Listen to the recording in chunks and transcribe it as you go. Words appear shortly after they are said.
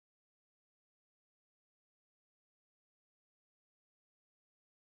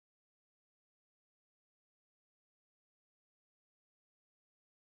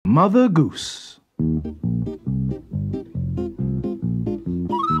Mother Goose.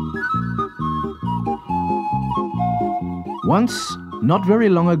 Once, not very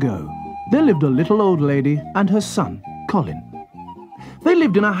long ago, there lived a little old lady and her son, Colin. They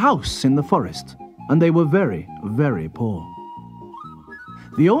lived in a house in the forest, and they were very, very poor.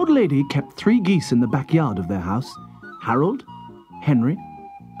 The old lady kept 3 geese in the backyard of their house, Harold, Henry,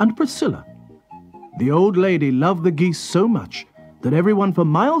 and Priscilla. The old lady loved the geese so much that everyone for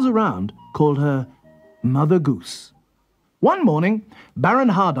miles around called her Mother Goose. One morning, Baron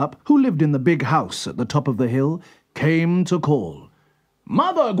Hardup, who lived in the big house at the top of the hill, came to call.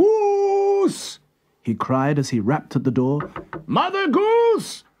 "Mother Goose!" he cried as he rapped at the door. "Mother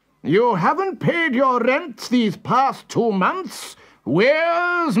Goose! You haven't paid your rent these past 2 months.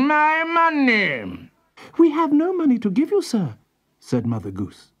 Where's my money?" "We have no money to give you, sir," said Mother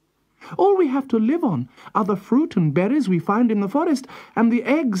Goose. "All we have to live on are the fruit and berries we find in the forest and the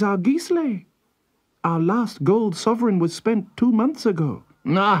eggs our geese lay. Our last gold sovereign was spent 2 months ago."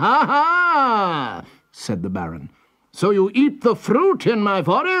 "Ah-ha-ha!" said the Baron. "So you eat the fruit in my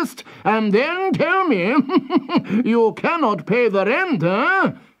forest, and then tell me you cannot pay the rent,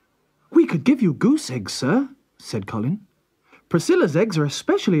 eh?" "We could give you goose eggs, sir," said Colin. "Priscilla's eggs are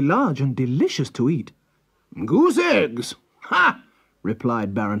especially large and delicious to eat." "Goose eggs? Ha!"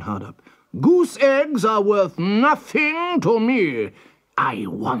 replied Baron Hardup. "Goose eggs are worth nothing to me. I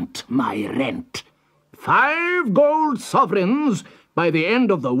want my rent. 5 gold sovereigns by the end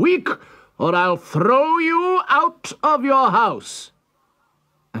of the week, or I'll throw you out of your house."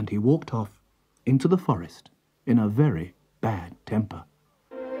 And he walked off into the forest in a very bad temper.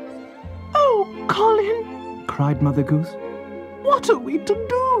 "Oh, Colin," cried Mother Goose, "what are we to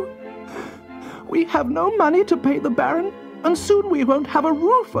do? We have no money to pay the Baron, and soon we won't have a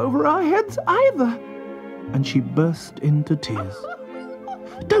roof over our heads either." And she burst into tears.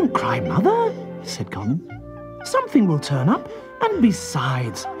 "Don't cry, Mother," said Colin. "Something will turn up, and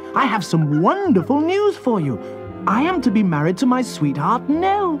besides, I have some wonderful news for you. I am to be married to my sweetheart,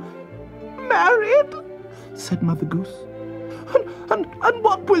 Nell." "Married?" said Mother Goose. And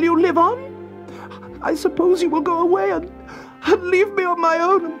what will you live on? I suppose you will go away and leave me on my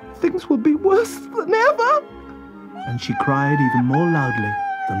own, and things will be worse than ever." And she cried even more loudly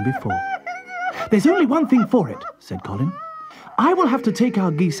than before. "There's only one thing for it," said Colin. "I will have to take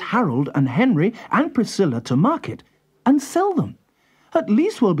our geese Harold and Henry and Priscilla to market and sell them. At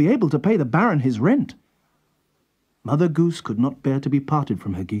least we'll be able to pay the Baron his rent." Mother Goose could not bear to be parted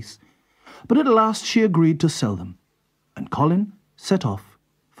from her geese, but at last she agreed to sell them, and Colin set off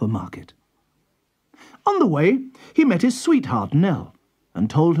for market. On the way, he met his sweetheart Nell, and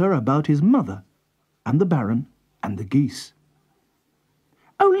told her about his mother, and the Baron, and the geese.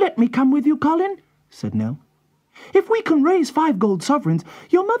 "Oh, let me come with you, Colin," said Nell. "If we can raise 5 gold sovereigns,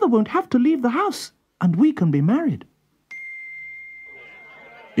 your mother won't have to leave the house, and we can be married."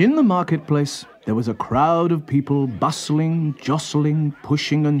 In the marketplace, there was a crowd of people bustling, jostling,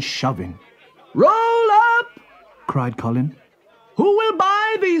 pushing and shoving. "Roll up!" cried Colin. "Who will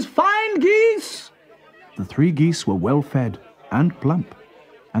buy these fine geese?" The 3 geese were well fed and plump,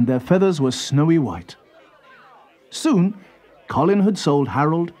 and their feathers were snowy white. Soon, Colin had sold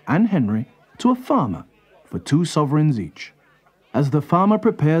Harold and Henry to a farmer for 2 sovereigns each. As the farmer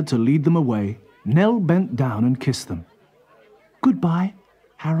prepared to lead them away, Nell bent down and kissed them. "Goodbye,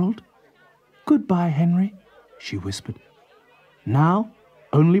 Harold. Goodbye, Henry," she whispered. Now,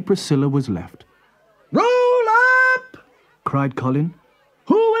 only Priscilla was left. "Roll up!" cried Colin.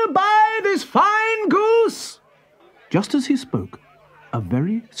 "Who will buy this fine goose?" Just as he spoke, a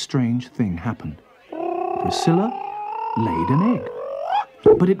very strange thing happened. Priscilla laid an egg.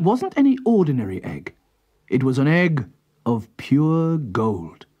 But it wasn't any ordinary egg. It was an egg of pure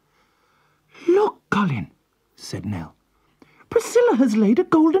gold. "Look, Colin," said Nell. "Priscilla has laid a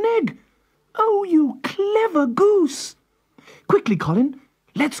golden egg. Oh, you clever goose. Quickly, Colin,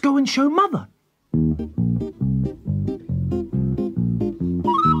 let's go and show Mother."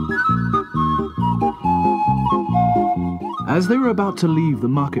 As they were about to leave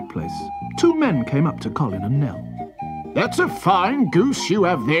the marketplace, 2 men came up to Colin and Nell. "That's a fine goose you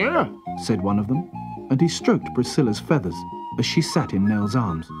have there," said one of them, and he stroked Priscilla's feathers as she sat in Nell's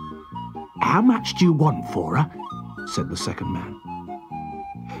arms. "How much do you want for her?" said the second man.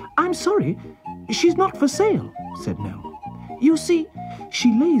 "I'm sorry, she's not for sale," said Nell. "You see,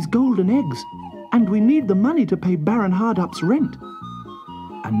 she lays golden eggs, and we need the money to pay Baron Hardup's rent."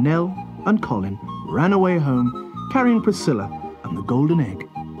 And Nell and Colin ran away home, carrying Priscilla and the golden egg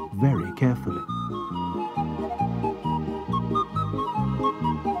very carefully.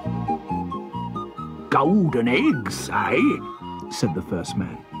 "Golden eggs, eh?" said the first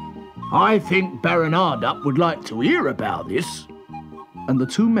man. I think Baron Hardup would like to hear about this. And the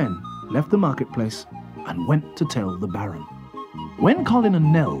two men left the marketplace and went to tell the Baron. When Colin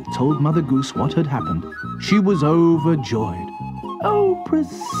and Nell told Mother Goose what had happened, she was overjoyed. "Oh,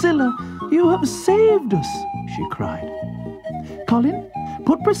 Priscilla, you have saved us," she cried. "Colin,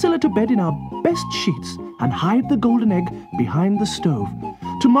 put Priscilla to bed in our best sheets and hide the golden egg behind the stove.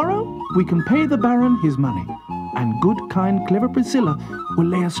 Tomorrow we can pay the Baron his money, and good, kind, clever Priscilla will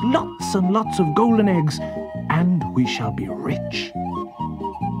lay us lots and lots of golden eggs, and we shall be rich."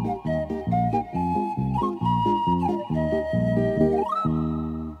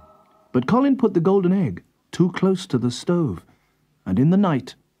 But Colin put the golden egg too close to the stove, and in the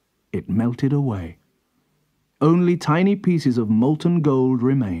night it melted away. Only tiny pieces of molten gold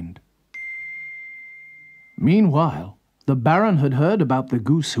remained. Meanwhile, the Baron had heard about the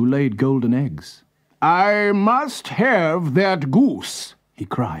goose who laid golden eggs. "I must have that goose," he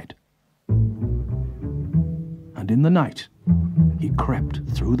cried. And in the night, he crept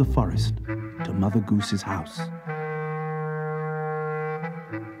through the forest to Mother Goose's house.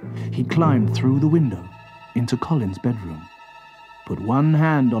 He climbed through the window into Colin's bedroom, put one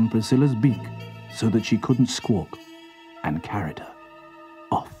hand on Priscilla's beak so that she couldn't squawk, and carried her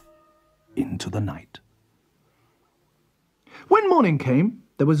off into the night. When morning came,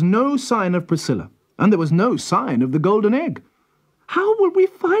 there was no sign of Priscilla, and there was no sign of the golden egg. "How will we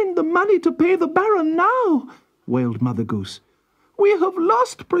find the money to pay the Baron now?" wailed Mother Goose. "We have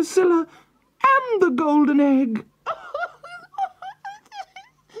lost Priscilla and the golden egg."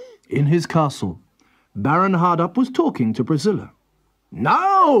 In his castle, Baron Hardup was talking to Priscilla.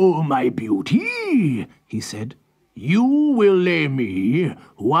 "Now, my beauty," he said, "you will lay me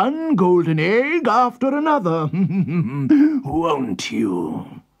one golden egg after another, won't you?"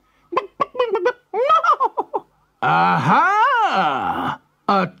 No! "Aha!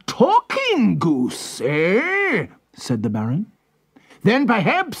 A talking goose, eh?" said the Baron. "Then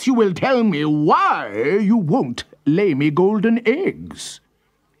perhaps you will tell me why you won't lay me golden eggs."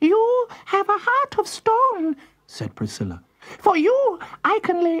 "You have a heart of stone," said Priscilla. "For you, I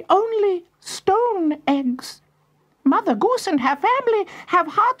can lay only stone eggs. Mother Goose and her family have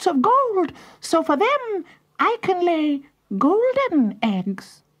hearts of gold, so for them, I can lay golden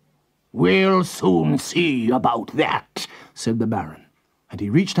eggs." "We'll soon see about that," said the Baron, and he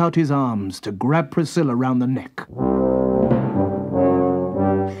reached out his arms to grab Priscilla round the neck.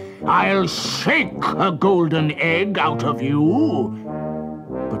 "I'll shake a golden egg out of you."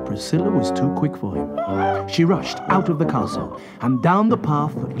 But Priscilla was too quick for him. She rushed out of the castle and down the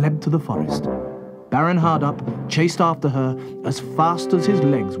path that led to the forest. Baron Hardup chased after her as fast as his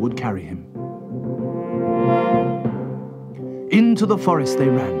legs would carry him. Into the forest they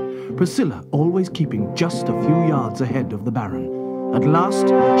ran, Priscilla always keeping just a few yards ahead of the Baron. At last,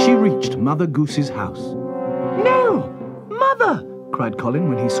 she reached Mother Goose's house. "No! Mother!" cried Colin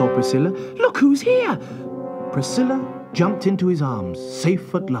when he saw Priscilla. "Look who's here!" Priscilla jumped into his arms,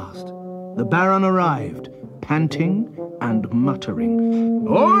 safe at last. The Baron arrived, panting and muttering.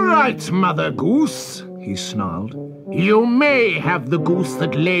 "All right, Mother Goose," he snarled. "You may have the goose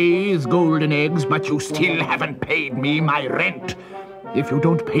that lays golden eggs, but you still haven't paid me my rent. If you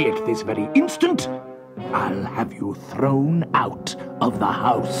don't pay it this very instant, I'll have you thrown out of the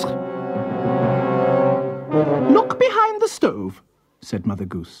house." "Look behind the stove," said Mother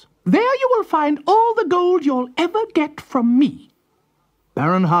Goose. "There you will find all the gold you'll ever get from me."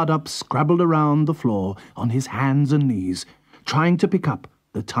 Baron Hardup scrabbled around the floor on his hands and knees, trying to pick up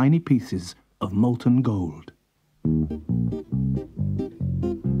the tiny pieces of molten gold.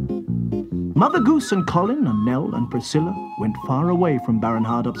 Mother Goose and Colin and Nell and Priscilla went far away from Baron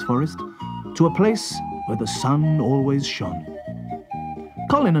Hardup's forest to a place where the sun always shone.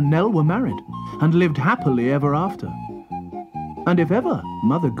 Colin and Nell were married and lived happily ever after. And if ever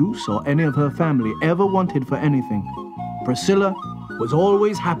Mother Goose or any of her family ever wanted for anything, Priscilla was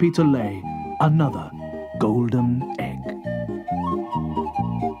always happy to lay another golden egg.